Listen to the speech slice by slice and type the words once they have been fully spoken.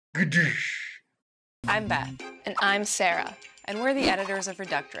I'm Beth. And I'm Sarah. And we're the editors of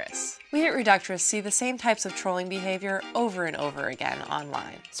Reductress. We at Reductress see the same types of trolling behavior over and over again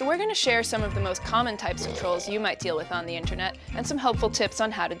online. So we're going to share some of the most common types of trolls you might deal with on the internet and some helpful tips on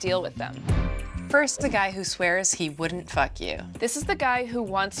how to deal with them. First, the guy who swears he wouldn't fuck you. This is the guy who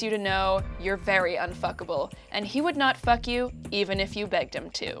wants you to know you're very unfuckable, and he would not fuck you even if you begged him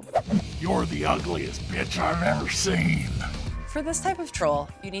to. You're the ugliest bitch I've ever seen. For this type of troll,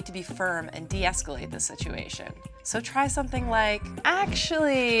 you need to be firm and de-escalate the situation. So try something like,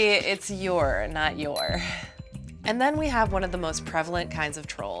 actually, it's your, not your. And then we have one of the most prevalent kinds of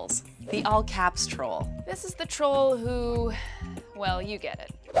trolls, the all caps troll. This is the troll who, well, you get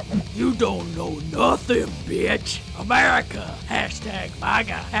it. You don't know nothing, bitch. America, hashtag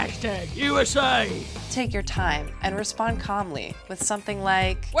MAGA, hashtag USA. Take your time and respond calmly with something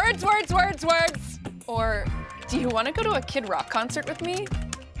like, Words, words, words, words! Or, do you want to go to a Kid Rock concert with me?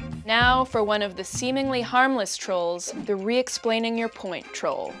 Now for one of the seemingly harmless trolls, the re-explaining your point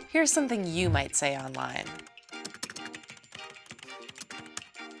troll. Here's something you might say online.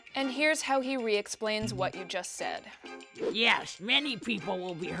 And here's how he re-explains what you just said. Yes, many people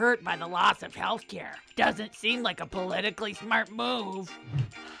will be hurt by the loss of healthcare. Doesn't seem like a politically smart move.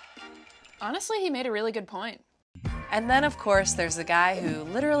 Honestly, he made a really good point. And then, of course, there's the guy who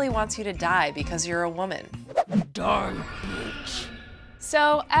literally wants you to die because you're a woman. Die, bitch.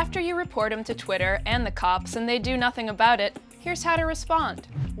 So, after you report him to Twitter and the cops and they do nothing about it, here's how to respond.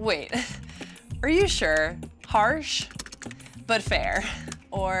 Wait, are you sure? Harsh, but fair.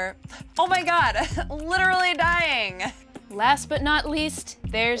 Or, oh my god, literally dying. Last but not least,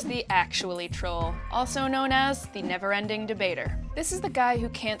 there's the actually troll, also known as the never-ending debater. This is the guy who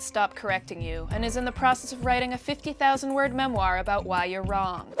can't stop correcting you and is in the process of writing a 50,000-word memoir about why you're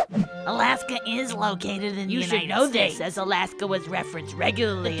wrong. Alaska is located in the United States. You should know this, as Alaska was referenced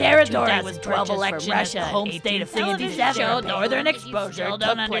regularly. The territory was purchased from election Russia as the home state of 1877. show Northern exposure Still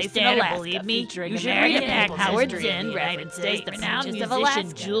took don't place in understand it, Alaska. believe me. Featuring You should American read people's Howard history in Zinn, the United States. the renowned Purchase of musician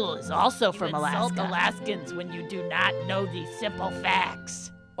Alaska. Jewel is also from You Alaska. insult Alaskans when you do not know these simple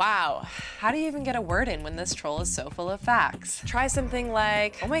facts. Wow, how do you even get a word in when this troll is so full of facts? Try something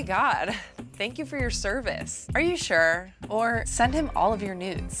like, oh my god, thank you for your service. Are you sure? Or send him all of your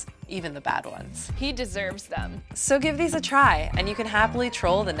nudes, even the bad ones. He deserves them. So give these a try, and you can happily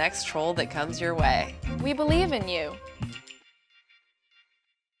troll the next troll that comes your way. We believe in you.